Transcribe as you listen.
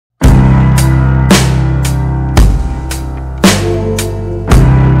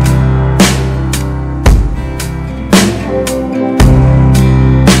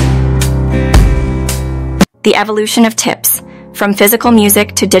The evolution of Tips, from physical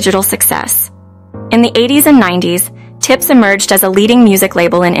music to digital success. In the 80s and 90s, Tips emerged as a leading music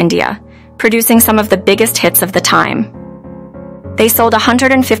label in India, producing some of the biggest hits of the time. They sold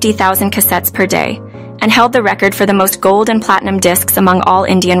 150,000 cassettes per day and held the record for the most gold and platinum discs among all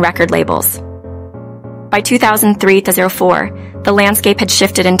Indian record labels. By 2003-04, the landscape had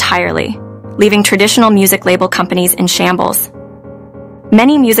shifted entirely, leaving traditional music label companies in shambles.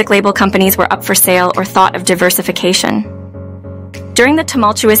 Many music label companies were up for sale or thought of diversification. During the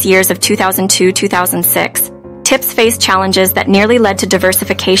tumultuous years of 2002-2006, Tips faced challenges that nearly led to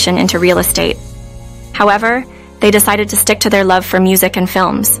diversification into real estate. However, they decided to stick to their love for music and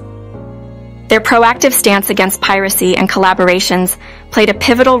films. Their proactive stance against piracy and collaborations played a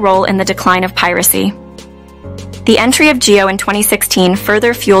pivotal role in the decline of piracy. The entry of Jio in 2016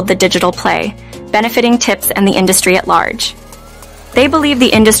 further fueled the digital play, benefiting Tips and the industry at large. They believe the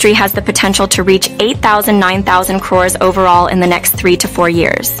industry has the potential to reach 8,000-9,000 crores overall in the next 3 to 4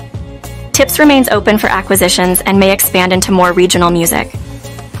 years. Tips remains open for acquisitions and may expand into more regional music.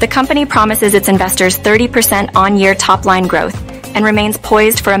 The company promises its investors 30% on-year top-line growth and remains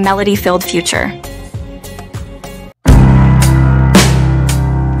poised for a melody-filled future.